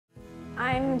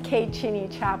I'm Kate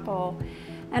Chappell,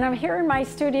 and I'm here in my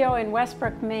studio in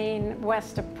Westbrook, Maine,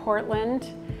 west of Portland.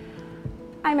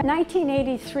 I'm a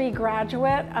 1983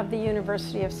 graduate of the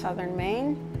University of Southern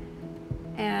Maine,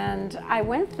 and I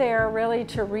went there really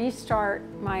to restart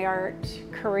my art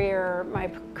career,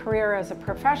 my career as a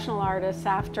professional artist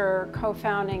after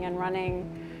co-founding and running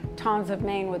Tons of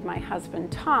Maine with my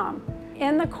husband, Tom.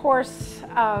 In the course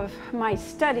of my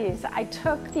studies, I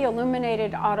took the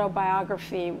illuminated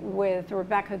autobiography with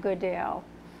Rebecca Goodale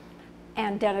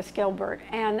and Dennis Gilbert,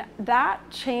 and that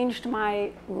changed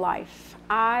my life.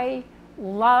 I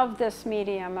love this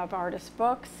medium of artist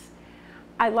books.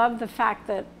 I love the fact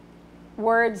that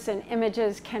words and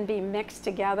images can be mixed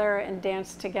together and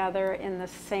danced together in the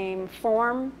same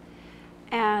form.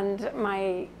 And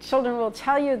my children will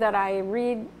tell you that I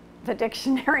read the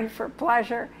dictionary for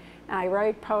pleasure. I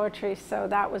write poetry, so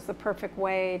that was the perfect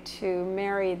way to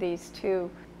marry these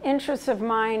two interests of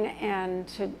mine and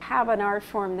to have an art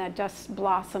form that just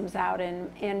blossoms out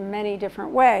in many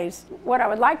different ways. What I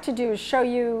would like to do is show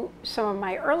you some of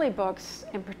my early books,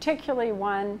 and particularly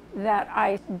one that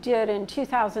I did in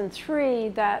 2003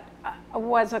 that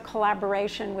was a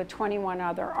collaboration with 21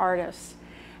 other artists.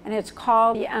 And it's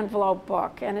called The Envelope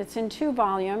Book, and it's in 2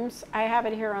 volumes. I have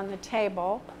it here on the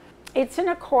table. It's an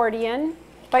accordion,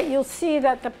 but you'll see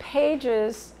that the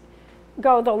pages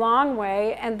go the long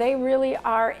way, and they really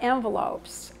are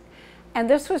envelopes. And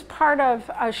this was part of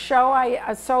a show,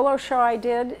 a solo show I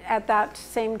did at that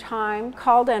same time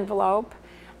called Envelope.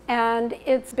 And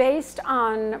it's based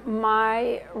on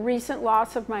my recent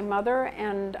loss of my mother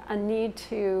and a need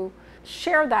to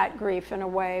share that grief in a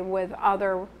way with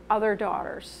other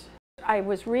daughters. I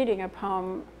was reading a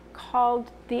poem called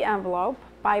The Envelope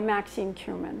by Maxine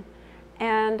Kumin.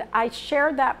 And I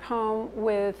shared that poem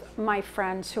with my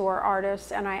friends who are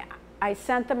artists, and I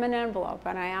sent them an envelope,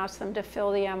 and I asked them to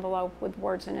fill the envelope with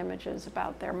words and images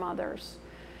about their mothers.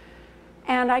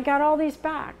 And I got all these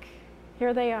back.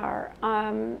 Here they are.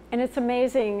 And it's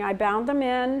amazing. I bound them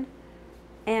in,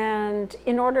 and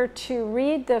in order to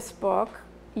read this book,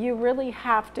 you really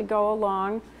have to go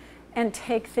along and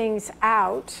take things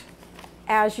out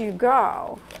as you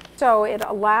go. So it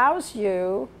allows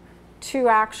you to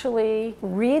actually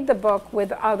read the book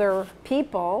with other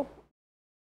people.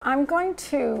 I'm going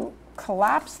to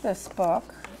collapse this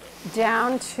book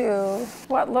down to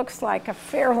what looks like a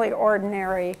fairly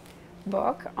ordinary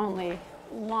book, only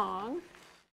long.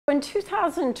 In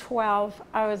 2012,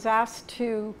 I was asked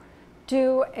to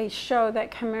do a show that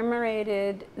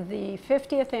commemorated the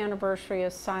 50th anniversary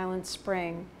of Silent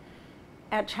Spring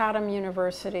at Chatham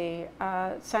University.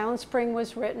 Silent Spring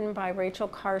was written by Rachel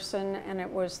Carson, and it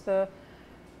was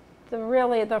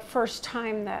really the first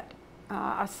time that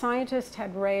a scientist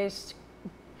had raised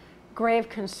grave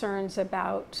concerns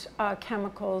about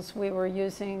chemicals we were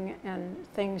using and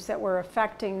things that were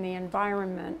affecting the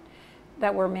environment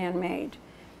that were man-made.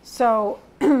 So,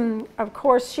 of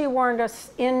course, she warned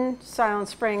us in Silent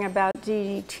Spring about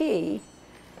DDT,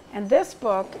 and this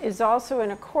book is also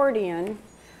an accordion,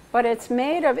 but it's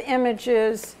made of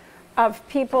images of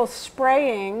people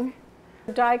spraying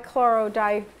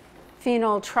dichloro-diphenyl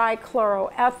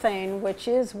trichloroethane, which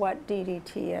is what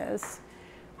DDT is.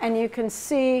 And you can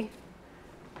see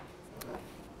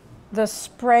the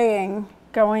spraying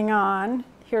going on.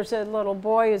 Here's a little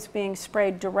boy who's being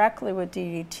sprayed directly with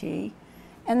DDT.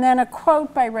 And then a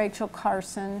quote by Rachel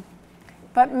Carson,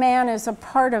 "But man is a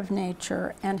part of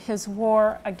nature, and his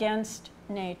war against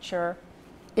nature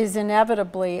is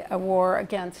inevitably a war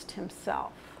against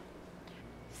himself."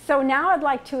 So now I'd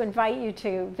like to invite you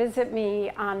to visit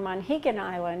me on Monhegan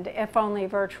Island, if only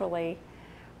virtually,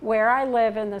 where I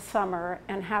live in the summer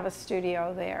and have a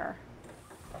studio there.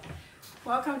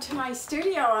 Welcome to my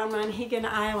studio on Monhegan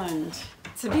Island.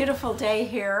 It's a beautiful day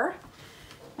here,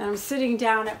 and I'm sitting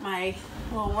down at my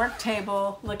little work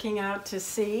table looking out to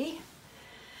sea.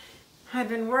 I've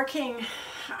been working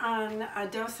on a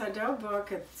dos-a-dos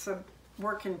book. It's a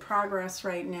work in progress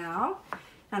right now,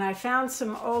 and I found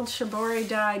some old shibori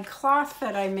dyed cloth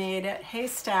that I made at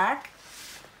Haystack,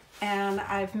 and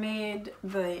I've made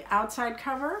the outside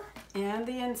cover and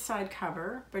the inside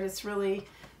cover, but it's really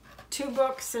 2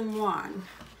 books in one,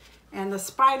 and the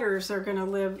spiders are going to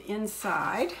live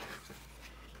inside.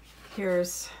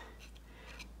 Here's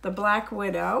the Black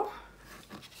Widow,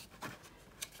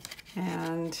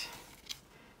 and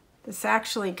this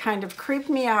actually kind of creeped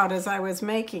me out as I was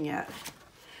making it.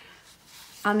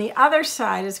 On the other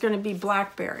side is going to be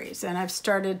blackberries, and I've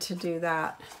started to do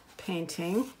that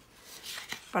painting,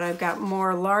 but I've got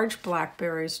more large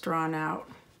blackberries drawn out.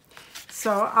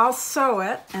 So I'll sew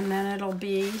it, and then it'll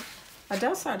be a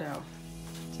dos-a-dos,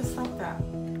 just like that.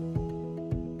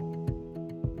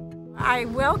 I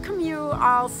welcome you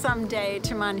all someday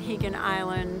to Monhegan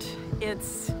Island.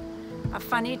 It's a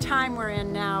funny time we're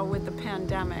in now with the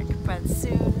pandemic, but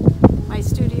soon my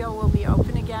studio will be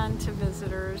open again to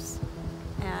visitors,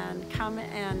 and come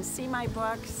and see my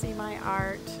book, see my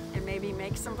art, and maybe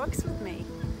make some books with me.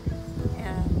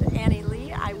 And Annie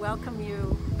Lee, I welcome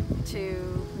you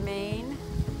to Maine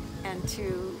and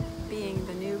to being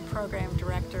the new program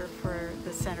director for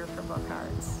the Center for Book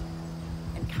Arts.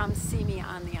 And come see me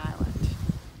on the island.